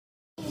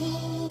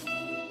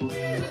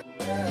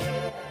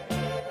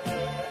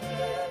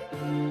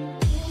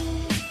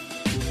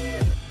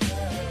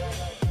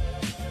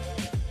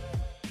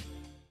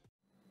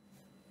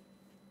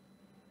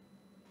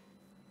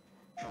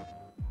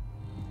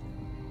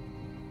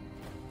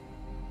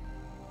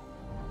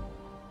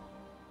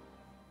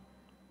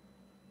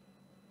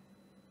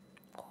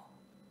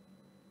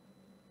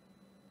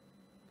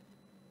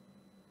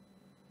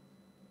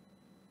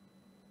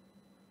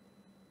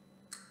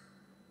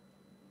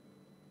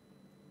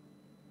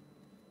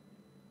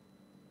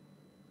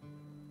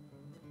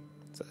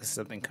So there's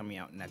something coming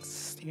out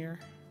next year.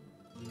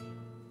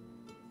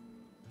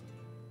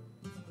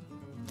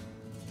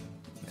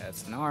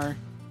 That's an R.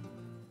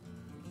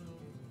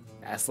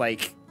 That's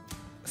like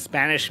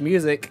Spanish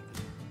music.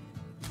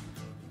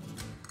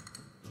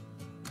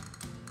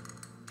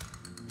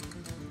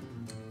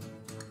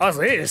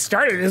 Also, it just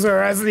started as a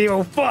Resident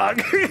Evil.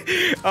 Fuck.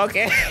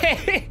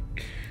 Okay.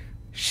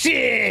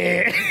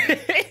 Shit.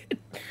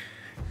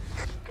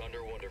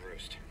 Condor Wonder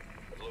Roost.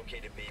 I've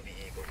located baby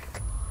eagle.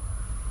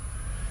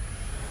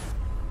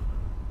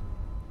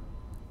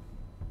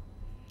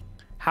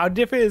 How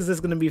different is this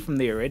gonna be from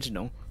the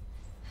original?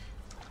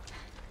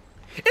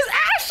 It's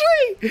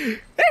Ashley!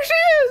 There she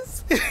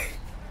is!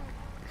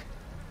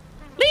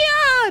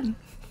 Leon!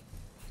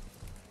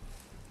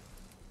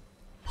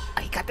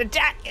 I got the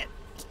jacket.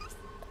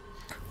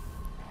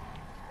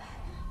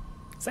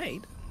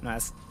 Zaid? No,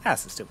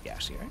 that's the stupid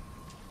Ashley, right?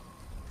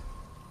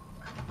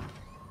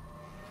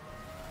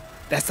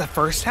 That's the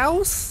first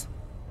house?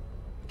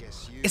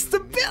 It's the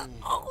bill.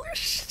 Oh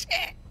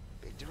shit!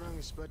 Picked the wrong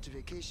spot to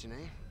vacation,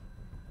 eh?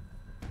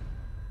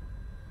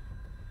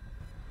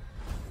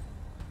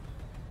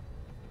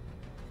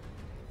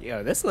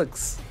 Yo, this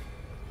looks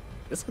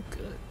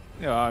good.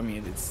 No, I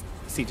mean it's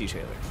CG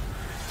trailer.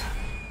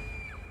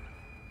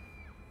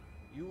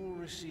 You will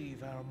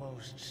receive our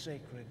most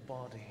sacred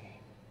body.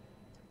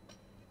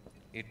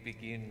 It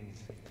begins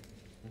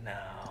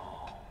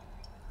now.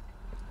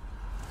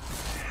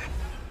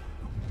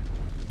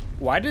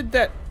 Why did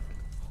that?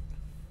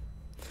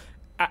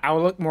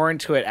 I'll look more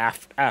into it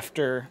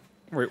after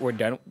we're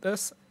done with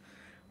this.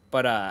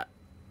 But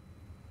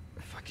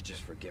If I could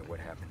just forget what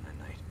happened that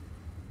night.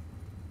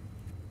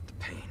 The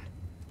pain.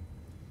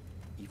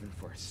 Even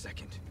for a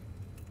second.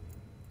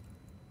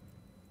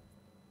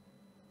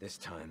 This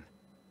time,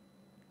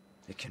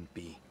 it can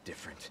be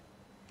different.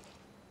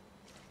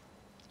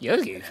 yo,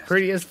 this game's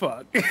pretty as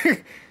fuck.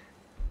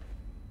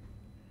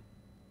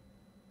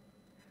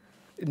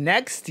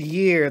 Next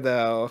year,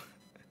 though.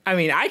 I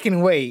mean, I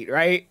can wait,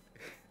 right?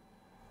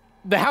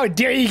 But how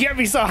dare you get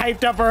me so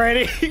hyped up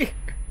already?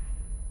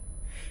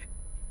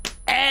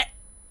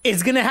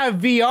 It's gonna have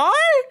VR?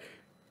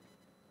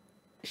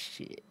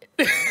 Shit.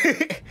 We've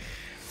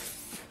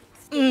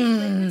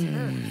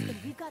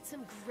got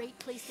some great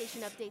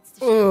PlayStation updates to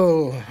show.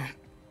 Oh,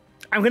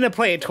 I'm gonna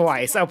play it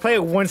twice. I'll play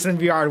it once in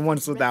VR and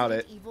once without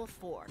it. Resident Evil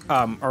 4.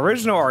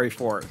 Original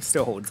RE4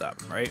 still holds up,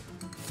 right?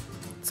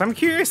 So I'm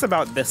curious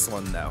about this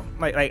one though.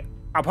 Like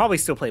I'll probably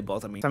still play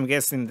both. I mean, so I'm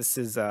guessing this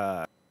is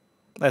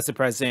that's the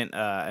president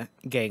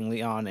getting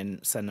Leon and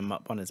send him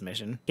up on his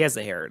mission. He has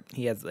the hair.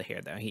 He has the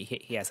hair though.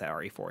 He has that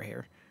RE4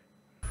 hair.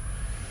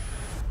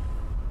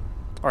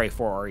 RE4,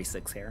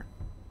 RE6 hair.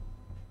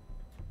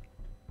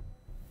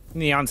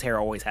 Leon's hair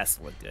always has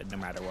to look good no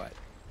matter what.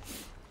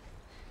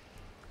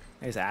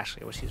 There's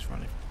Ashley, what she's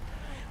running.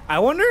 I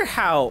wonder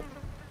how,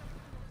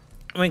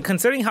 I mean,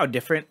 considering how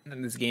different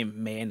this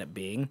game may end up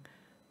being,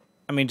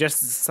 I mean,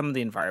 just some of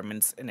the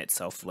environments in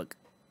itself look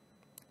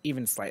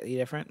even slightly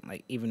different.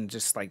 Like, even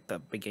just like the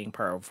beginning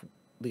part of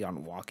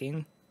Leon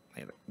walking,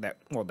 like that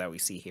we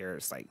see here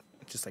is like,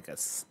 just like a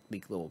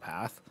sleek little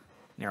path,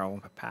 narrow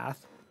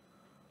path.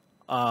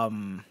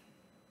 I'm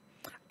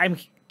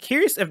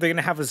curious if they're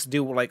gonna have us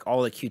do like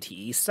all the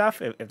QTE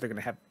stuff, if they're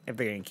gonna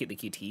keep the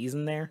QTEs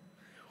in there.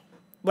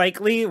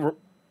 Likely,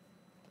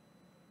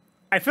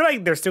 I feel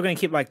like they're still gonna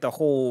keep like the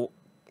whole,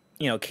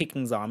 you know,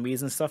 kicking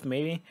zombies and stuff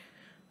maybe,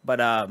 but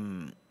I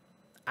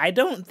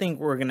don't think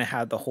we're gonna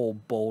have the whole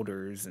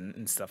boulders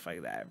and stuff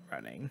like that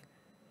running.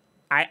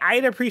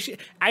 I'd appreciate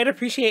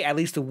at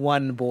least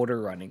one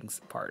boulder running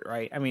part,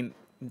 right? I mean,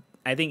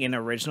 I think in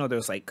original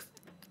there's like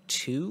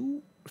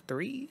 2,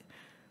 3.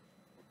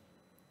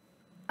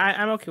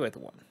 I'm okay with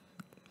one,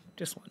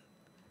 just one,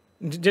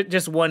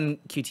 just one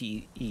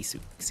QTE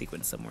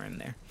sequence somewhere in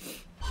there,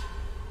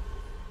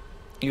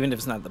 even if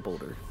it's not the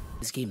boulder.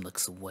 This game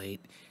looks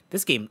white.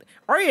 This game,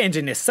 our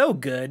engine is so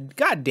good.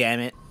 God damn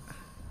it!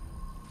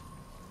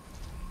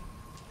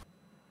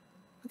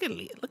 Look at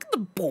Leah. Look at the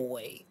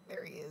boy.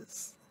 There he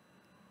is.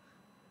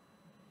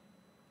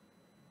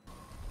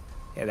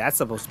 Yeah, that's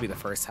supposed to be the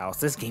first house.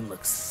 This game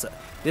looks so,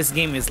 this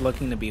game is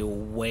looking to be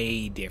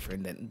way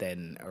different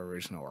than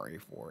original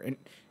RE4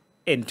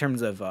 in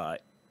terms of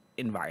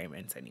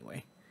environments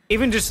anyway.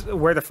 Even just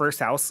where the first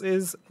house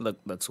is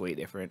looks way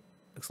different.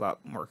 Looks a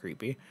lot more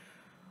creepy.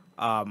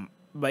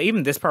 But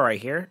even this part right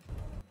here,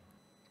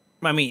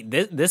 I mean,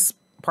 this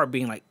part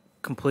being like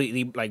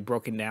completely like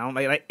broken down,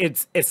 like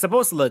it's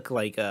supposed to look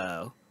like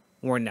a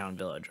worn down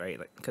village, right?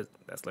 Like, because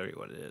that's literally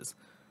what it is.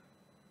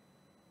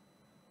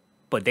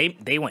 But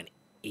they went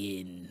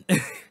in.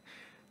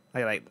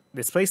 like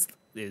this place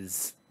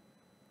is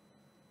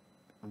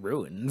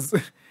ruins,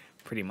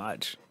 pretty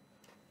much.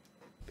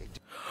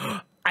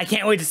 I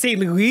can't wait to see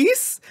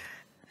Luis.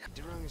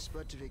 The wrong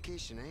spot to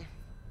vacation, eh?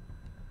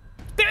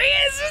 There he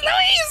is,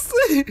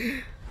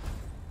 Luis.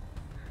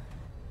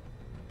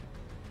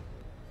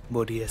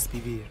 Podías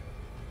vivir.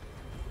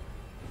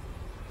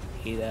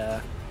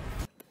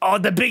 Oh,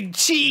 the big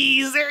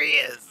cheese! There he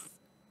is.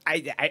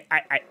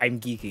 I'm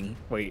geeking.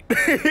 Wait.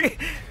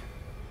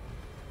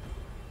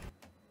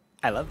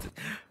 I loved it.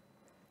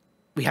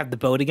 We have the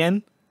boat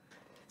again.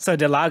 So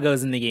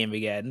Delago's in the game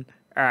again.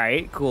 All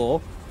right,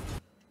 cool.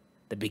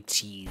 The big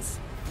cheese.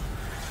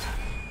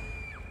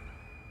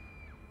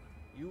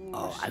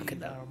 Oh, I'm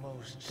gonna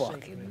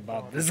fucking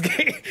love this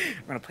game.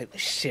 I'm gonna play the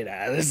shit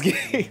out of this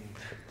game.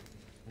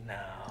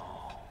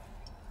 Now.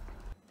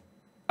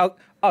 Oh,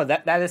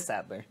 that is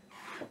Sadler,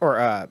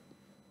 or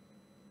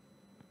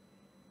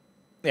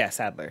yeah,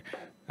 Sadler.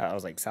 I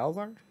was like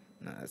Salazar.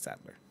 No, that's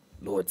Sadler.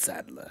 Lord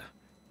Sadler.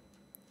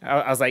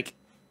 I was like,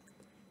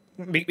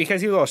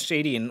 because he was all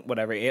shady and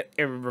whatever. It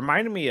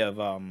reminded me of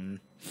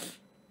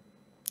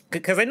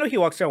because I know he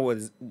walks around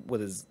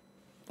with his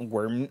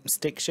worm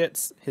stick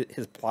shits,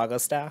 his plaga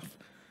staff,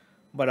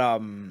 but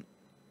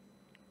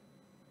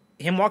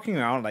him walking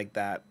around like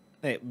that,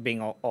 it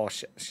being all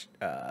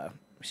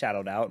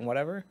shadowed out and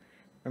whatever,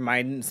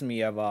 reminds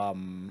me of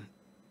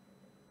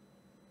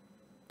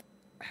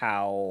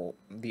how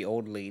the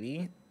old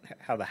lady,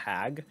 how the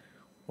hag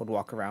would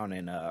walk around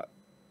in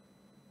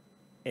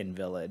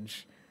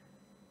Village.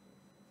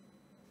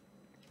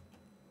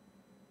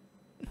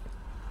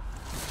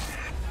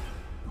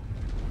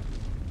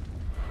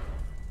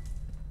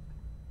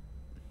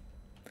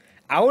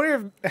 I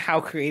wonder how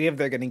creative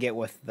they're gonna get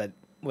with the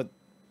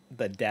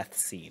death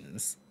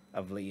scenes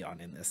of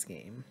Leon in this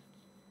game.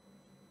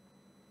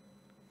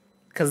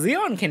 Because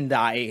Leon can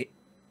die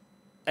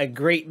a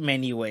great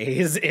many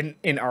ways in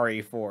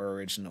RE4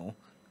 original.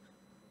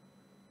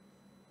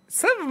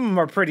 Some of them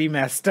are pretty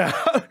messed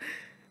up.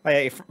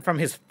 Like from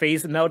his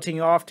face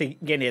melting off to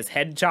getting his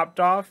head chopped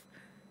off.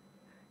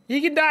 He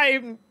can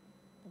die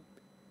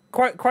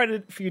quite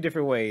a few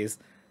different ways.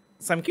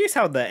 So I'm curious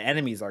how the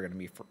enemies are going to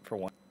be for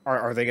one.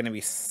 Are they going to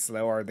be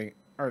slow? Are they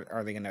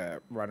going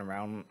to run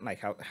around like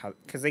how?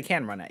 Because they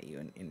can run at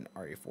you in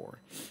RE4.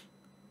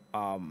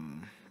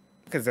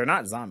 Because they're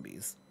not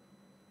zombies.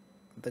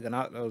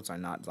 Those are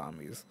not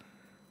zombies.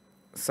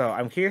 So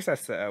I'm curious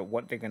as to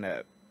what they're going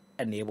to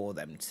enable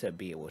them to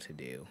be able to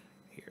do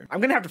here. I'm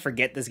going to have to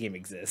forget this game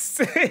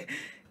exists.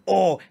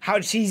 Oh,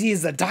 how cheesy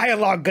is the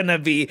dialogue going to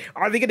be?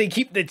 Are they going to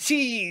keep the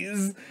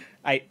cheese?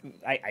 I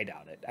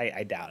doubt it.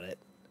 I doubt it.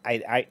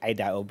 I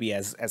doubt it'll be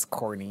as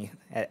corny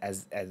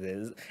as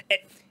is.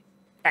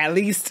 At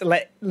least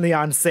let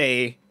Leon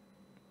say,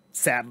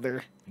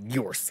 Sadler,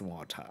 your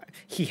small time.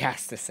 He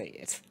has to say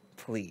it,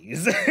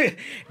 please.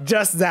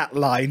 Just that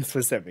line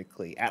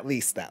specifically. At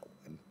least that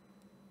one.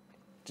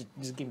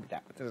 Just give me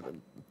that just a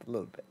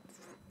little bit.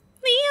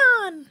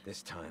 Leon!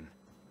 This time,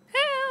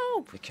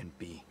 Help! it can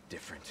be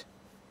different.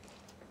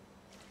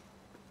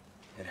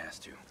 It has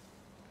to.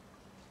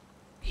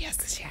 He has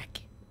the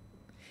jacket.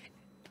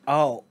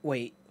 Oh,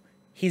 wait.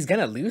 He's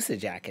gonna lose the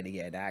jacket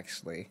again,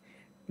 actually.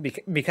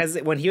 Because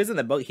when he was in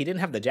the boat, he didn't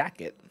have the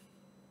jacket.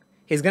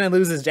 He's gonna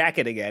lose his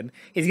jacket again.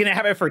 He's gonna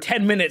have it for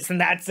 10 minutes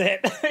and that's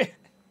it.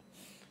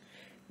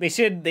 They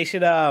should make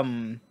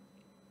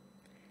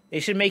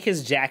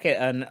his jacket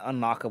an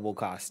unlockable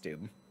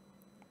costume.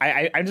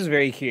 I'm just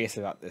very curious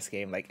about this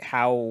game. Like,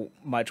 how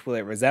much will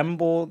it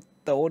resemble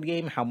the old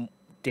game? How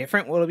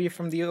different will it be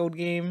from the old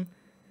game?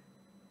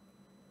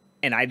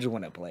 And I just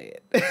want to play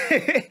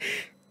it.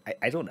 I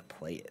just want to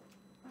play it.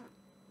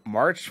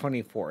 March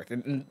 24th.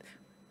 And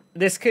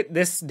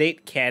this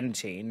date can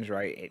change,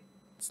 right?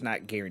 It's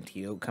not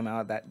guaranteed it'll come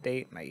out that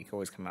date. Like, it can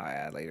always come out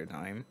at a later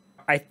time.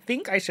 I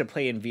think I should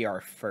play in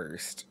VR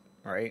first,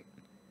 right?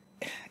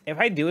 If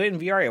I do it in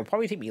VR, it'll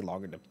probably take me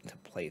longer to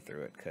play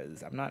through it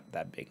because I'm not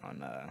that big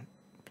on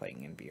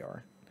playing in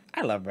VR.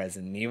 I love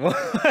Resident Evil.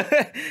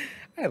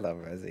 I love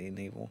Resident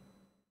Evil.